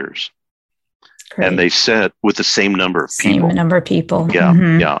 2 years. Great. And they said with the same number of people. Same number of people. Yeah,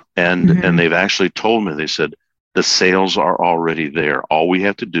 mm-hmm. yeah. And they've actually told me, they said, the sales are already there. All we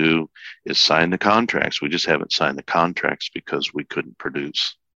have to do is sign the contracts. We just haven't signed the contracts because we couldn't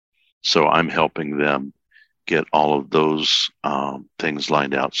produce. So I'm helping them get all of those things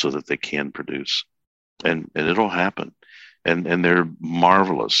lined out so that they can produce. And it'll happen. And they're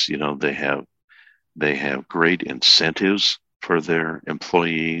marvelous. They have great incentives for their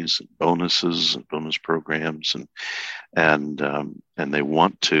employees, and bonuses and bonus programs, and they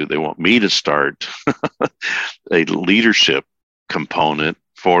want me to start a leadership component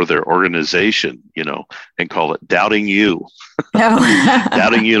for their organization, and call it Doubting You,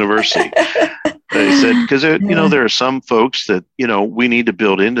 Doubting University. They said, because there are some folks that, we need to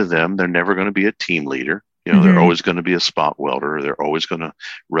build into them. They're never going to be a team leader. They're always going to be a spot welder, or they're always going to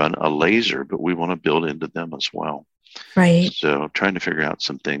run a laser, but we want to build into them as well. Right. So trying to figure out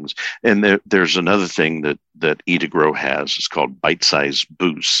some things. And there's another thing that Eat to Grow has. It's called bite-sized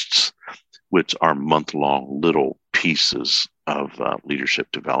boosts, which are month-long little pieces of leadership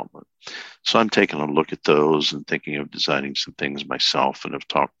development. So I'm taking a look at those and thinking of designing some things myself, and have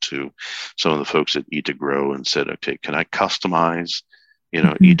talked to some of the folks at Eat to Grow and said, okay, can I customize,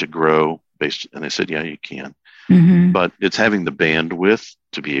 Eat to Grow based? And they said, yeah, you can. Mm-hmm. But it's having the bandwidth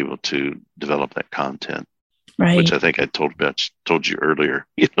to be able to develop that content. Right. Which I think I told you earlier.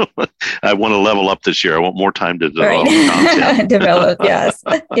 I want to level up this year. I want more time to develop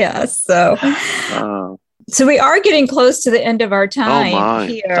content. Yes. So we are getting close to the end of our time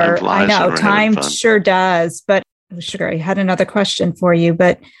here. I know time sure does. But Sugar, I had another question for you.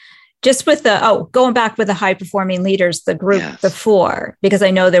 But just with going back with the high performing leaders, the group, the 4, because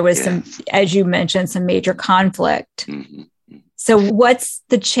I know there was some, as you mentioned, some major conflict. Mm-hmm. So what's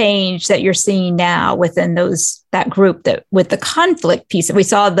the change that you're seeing now within that group that with the conflict piece? We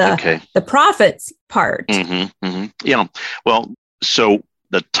saw the profits part. Mm-hmm, mm-hmm. Yeah. Well, so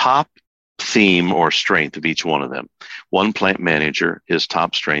the top theme or strength of each one of them. One plant manager, his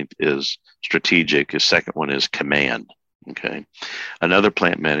top strength is strategic. His second one is command. Okay. Another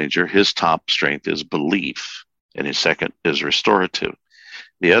plant manager, his top strength is belief, and his second is restorative.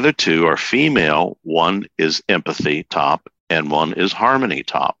 The other 2 are female. One is empathy top, and one is harmony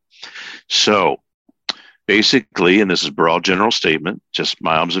top. So basically, and this is a broad general statement, just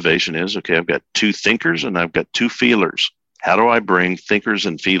my observation is, okay, I've got 2 thinkers and I've got 2 feelers. How do I bring thinkers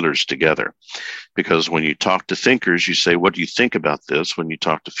and feelers together? Because when you talk to thinkers, you say, what do you think about this? When you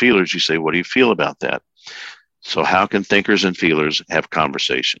talk to feelers, you say, what do you feel about that? So how can thinkers and feelers have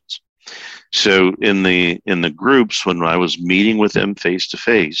conversations? So in the groups, when I was meeting with them face to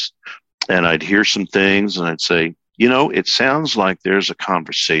face, and I'd hear some things and I'd say, it sounds like there's a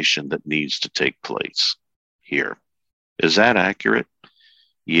conversation that needs to take place here. Is that accurate?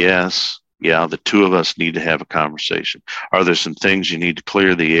 Yes. Yeah, the 2 of us need to have a conversation. Are there some things you need to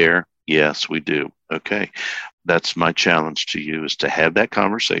clear the air? Yes, we do. Okay. That's my challenge to you, is to have that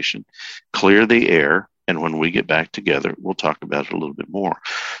conversation, clear the air, and when we get back together, we'll talk about it a little bit more.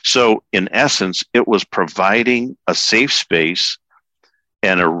 So in essence, it was providing a safe space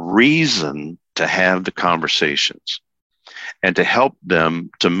and a reason to have the conversations and to help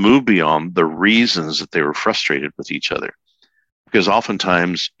them to move beyond the reasons that they were frustrated with each other. Because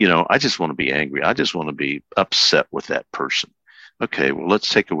oftentimes, I just want to be angry. I just want to be upset with that person. Okay, well, let's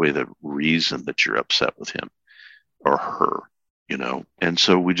take away the reason that you're upset with him or her, And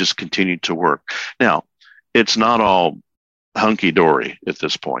so we just continue to work. Now, it's not all hunky-dory at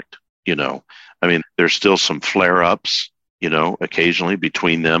this point. I mean, there's still some flare-ups, occasionally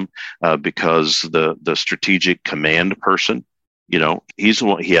between them, because the strategic command person, he's the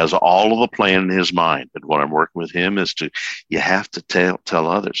one, he has all of the plan in his mind. But what I'm working with him is you have to tell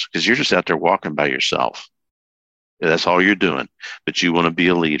others, because you're just out there walking by yourself. That's all you're doing, but you want to be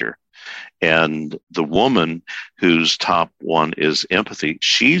a leader. And the woman whose top one is empathy,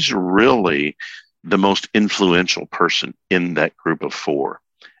 she's really the most influential person in that group of 4,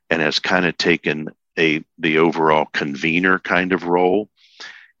 and has kind of taken the overall convener kind of role.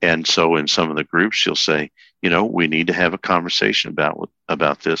 And so in some of the groups, she'll say, we need to have a conversation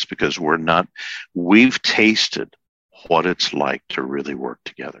about this, because we've tasted what it's like to really work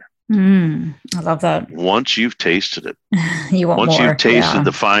together. I love that. Once you've tasted it, once you've tasted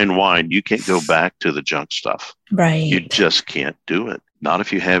the fine wine, you can't go back to the junk stuff. Right. You just can't do it. Not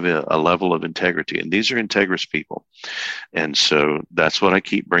if you have a level of integrity. And these are integrous people. And so that's what I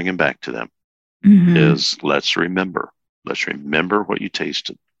keep bringing back to them, is let's remember what you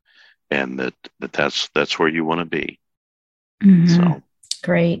tasted, and that's where you want to be. So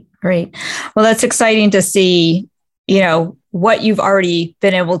great. Well, that's exciting to see, what you've already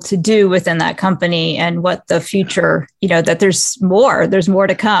been able to do within that company, and what the future, that there's more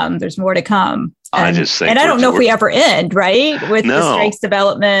to come. There's more to come. I just think, and I don't know if we ever end, right? With the strengths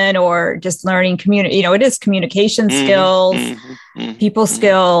development, or just learning it is communication skills, people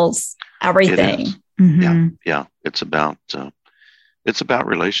skills, everything. Yeah. It's about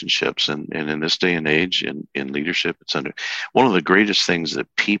relationships. And in this day and age, in leadership, one of the greatest things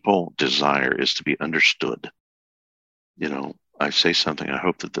that people desire is to be understood. I say something, I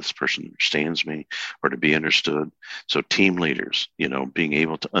hope that this person understands me, or to be understood. So team leaders, being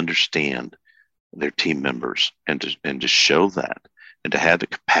able to understand their team members, and to show that, and to have the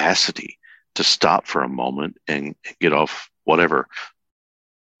capacity to stop for a moment and get off whatever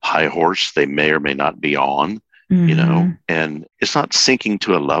high horse they may or may not be on, and it's not sinking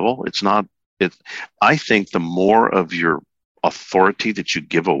to a level. I think the more of your authority that you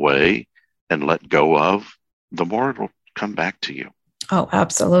give away and let go of, the more it'll come back to you. Oh,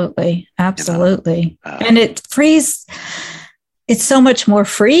 absolutely. And it frees. It's so much more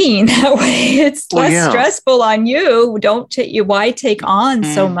freeing that way. It's less stressful on you. Why take on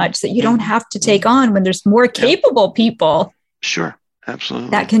so much that you don't have to take on, when there's more capable people? Sure. Absolutely.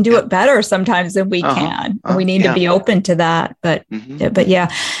 That can do it better sometimes than we can. And we need to be open to that. But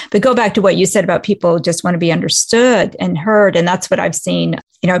go back to what you said about people just want to be understood and heard. And that's what I've seen.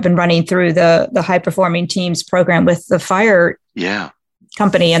 I've been running through the high performing teams program with the fire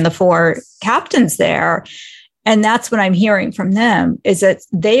company and the 4 captains there. And that's what I'm hearing from them, is that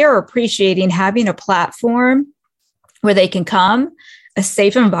they are appreciating having a platform where they can come, a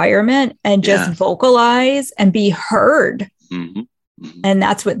safe environment, and just vocalize and be heard. And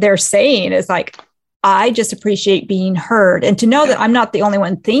that's what they're saying, is like, I just appreciate being heard, and to know that I'm not the only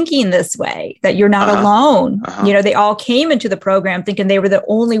one thinking this way, that you're not alone. They all came into the program thinking they were the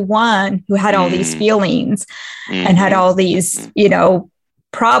only one who had all these feelings and had all these,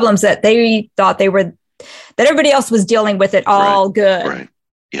 problems that they thought that everybody else was dealing with it all good. Right.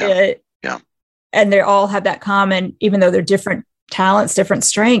 Yeah. And they all have that common, even though they're different talents, different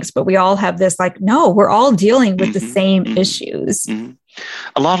strengths, but we all have this, no, we're all dealing with the same issues.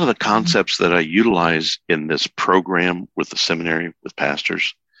 A lot of the concepts that I utilize in this program with the seminary with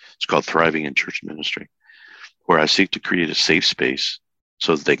pastors, it's called Thriving in Church Ministry, where I seek to create a safe space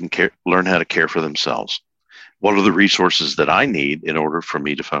so that they can learn how to care for themselves. What are the resources that I need in order for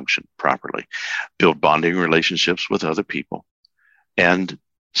me to function properly? Build bonding relationships with other people, and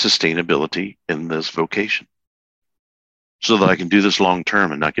sustainability in this vocation, so that I can do this long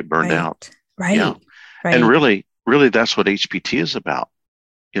term and not get burned out. Right. And really, that's what HPT is about.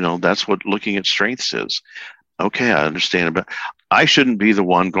 That's what looking at strengths is. Okay, I understand I shouldn't be the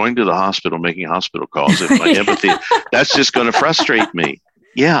one going to the hospital, making hospital calls. If my empathy, that's just going to frustrate me.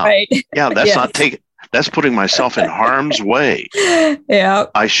 Yeah. Right. Yeah. That's not that's putting myself in harm's way. Yeah.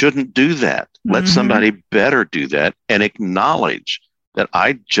 I shouldn't do that. Let somebody better do that, and acknowledge that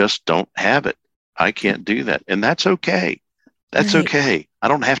I just don't have it. I can't do that. And that's okay. That's okay. I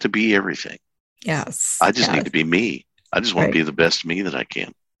don't have to be everything. Yes. I just need to be me. I just want to be the best me that I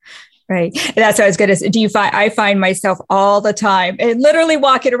can. Right. And that's what I was going to say. I find myself all the time and literally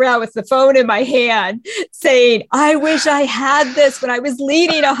walking around with the phone in my hand saying, I wish I had this when I was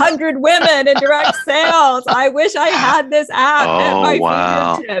leading 100 women in direct sales. I wish I had this app at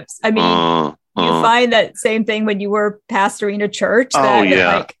my fingertips. I mean, you find that same thing when you were pastoring a church.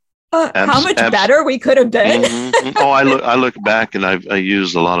 How much better we could have been. Mm-hmm. Oh, I look back and I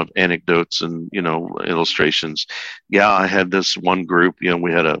use a lot of anecdotes and, illustrations. Yeah, I had this one group,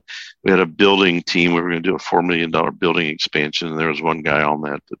 we had a building team. We were going to do a $4 million building expansion. And there was one guy on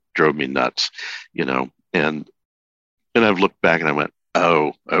that drove me nuts, and I've looked back and I went,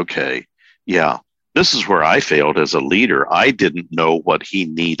 oh, okay. Yeah, this is where I failed as a leader. I didn't know what he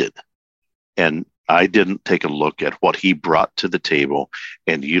needed. And I didn't take a look at what he brought to the table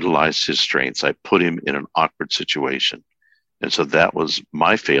and utilized his strengths. I put him in an awkward situation. And so that was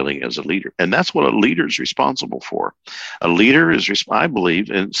my failing as a leader. And that's what a leader is responsible for. A leader is, I believe,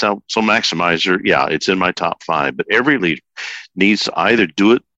 and so Maximizer, yeah, it's in my top 5, but every leader needs to either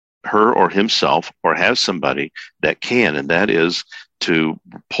do it her or himself or have somebody that can, and that is to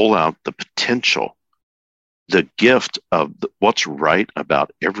pull out the potential, the gift of what's right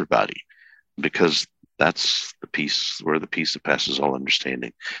about everybody. Because that's the piece where the peace that passes all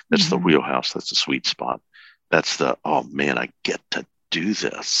understanding. That's the wheelhouse. That's the sweet spot. That's the, oh man, I get to do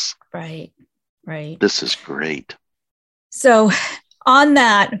this. Right. This is great. So on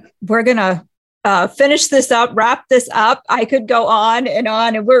that, we're going to finish this up, wrap this up. I could go on,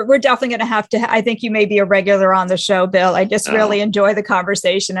 and we're definitely going to have to, I think you may be a regular on the show, Bill. I just really enjoy the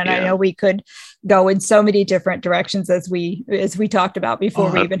conversation. And I know we could go in so many different directions as we talked about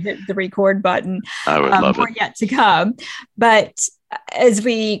before we even hit the record button. I would love more it. yet to come. But as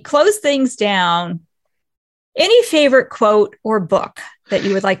we close things down, any favorite quote or book that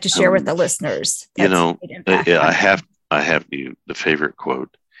you would like to share with the listeners? I have the favorite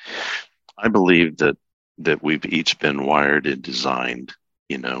quote. I believe that we've each been wired and designed,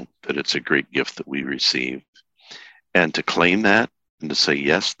 that it's a great gift that we receive. And to claim that and to say,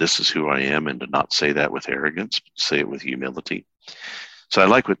 yes, this is who I am, and to not say that with arrogance, but say it with humility. So I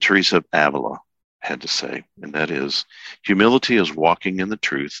like what Teresa of Avila had to say, and that is, humility is walking in the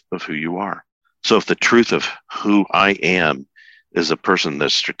truth of who you are. So if the truth of who I am is a person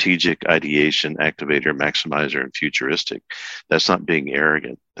that's strategic, ideation, activator, maximizer, and futuristic, that's not being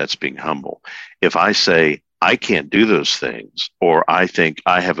arrogant. That's being humble. If I say I can't do those things, or I think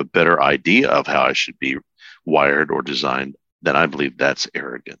I have a better idea of how I should be wired or designed, then I believe that's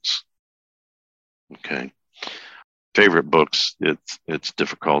arrogance. Okay. Favorite books. It's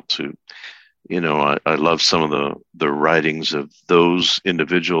difficult to, I love some of the writings of those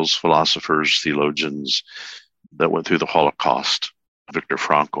individuals, philosophers, theologians that went through the Holocaust. Viktor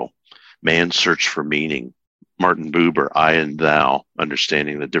Frankl, Man's Search for Meaning. Martin Buber, I and Thou,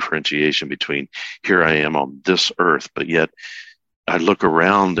 understanding the differentiation between here I am on this earth, but yet I look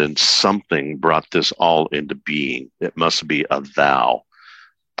around and something brought this all into being. It must be a thou.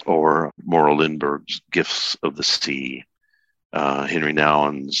 Or Maura Lindbergh's Gifts of the Sea, Henry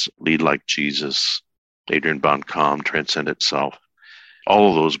Nouwen's Lead Like Jesus, Adrian Boncomm, Transcend Itself. All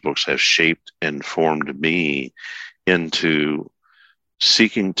of those books have shaped and formed me into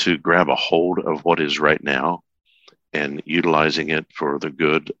seeking to grab a hold of what is right now and utilizing it for the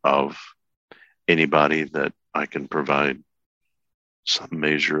good of anybody that I can provide some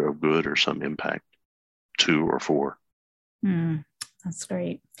measure of good or some impact to or for. That's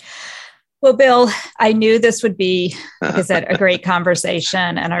great. Well, Bill, I knew this would be, like I said, a great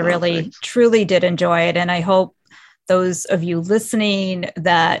conversation, and I really, truly did enjoy it. And I hope those of you listening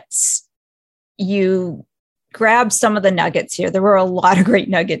that you grab some of the nuggets here. There were a lot of great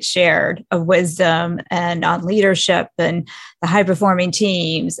nuggets shared of wisdom and on leadership and the high performing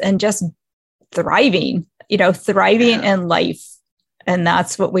teams and just thriving in life. And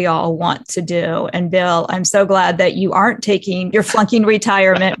that's what we all want to do. And Bill, I'm so glad that you aren't you're flunking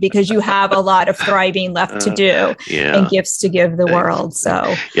retirement because you have a lot of thriving left to do and gifts to give the world.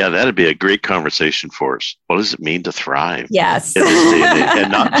 So yeah, that'd be a great conversation for us. What does it mean to thrive? Yes.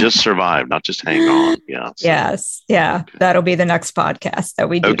 And not just survive, not just hang on. Yeah. So. Yes. Yeah. Okay. That'll be the next podcast that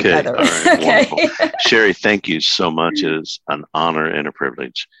we do together. All right, okay. Sherry, thank you so much. It is an honor and a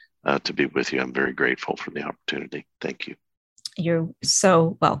privilege to be with you. I'm very grateful for the opportunity. Thank you. You're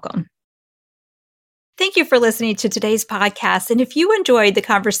so welcome. Thank you for listening to today's podcast. And if you enjoyed the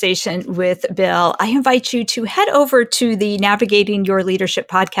conversation with Bill, I invite you to head over to the Navigating Your Leadership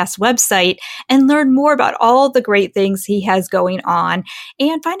podcast website and learn more about all the great things he has going on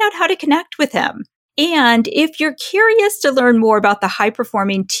and find out how to connect with him. And if you're curious to learn more about the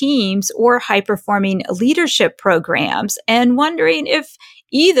high-performing teams or high-performing leadership programs and wondering if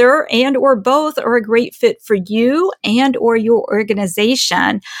either and or both are a great fit for you and or your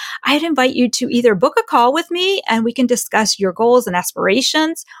organization, I'd invite you to either book a call with me and we can discuss your goals and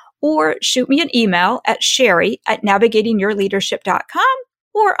aspirations, or shoot me an email at Sherry@navigatingyourleadership.com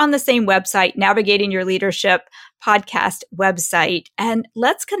or on the same website, Navigating Your Leadership podcast website. And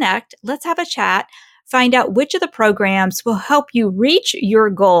let's connect. Let's have a chat. Find out which of the programs will help you reach your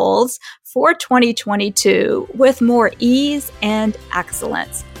goals for 2022 with more ease and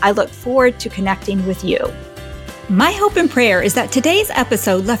excellence. I look forward to connecting with you. My hope and prayer is that today's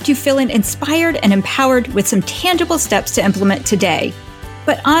episode left you feeling inspired and empowered with some tangible steps to implement today.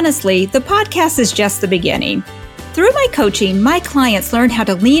 But honestly, the podcast is just the beginning. Through my coaching, my clients learn how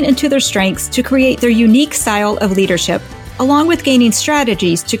to lean into their strengths to create their unique style of leadership, along with gaining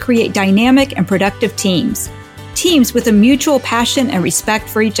strategies to create dynamic and productive teams with a mutual passion and respect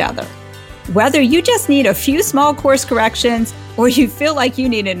for each other. Whether you just need a few small course corrections or you feel like you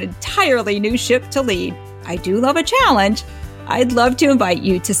need an entirely new ship to lead, I do love a challenge. I'd love to invite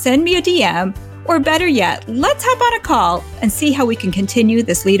you to send me a DM, or better yet, let's hop on a call and see how we can continue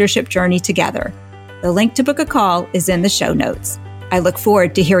this leadership journey together. The link to book a call is in the show notes. I look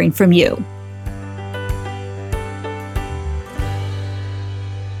forward to hearing from you.